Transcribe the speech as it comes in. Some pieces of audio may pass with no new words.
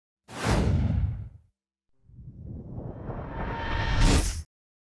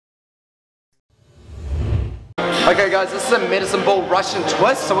Okay guys, this is a medicine ball Russian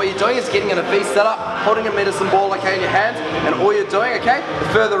twist. So what you're doing is getting in a V setup, holding a medicine ball okay in your hands, and all you're doing, okay, the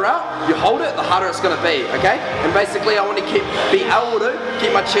further out you hold it, the harder it's going to be, okay? And basically I want to be able to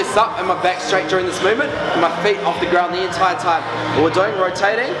keep my chest up and my back straight during this movement, and my feet off the ground the entire time. What we're doing,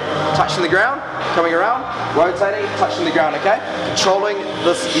 rotating, touching the ground, coming around, rotating, touching the ground, okay? Controlling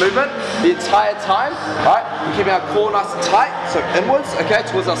this movement the entire time, right? We're keeping our core nice and tight, so inwards, okay,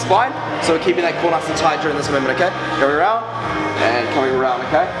 towards our spine. So we're keeping that core nice and tight during this movement, okay? Going around and coming around,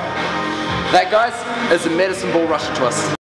 okay? That, guys, is a medicine ball Russian twist.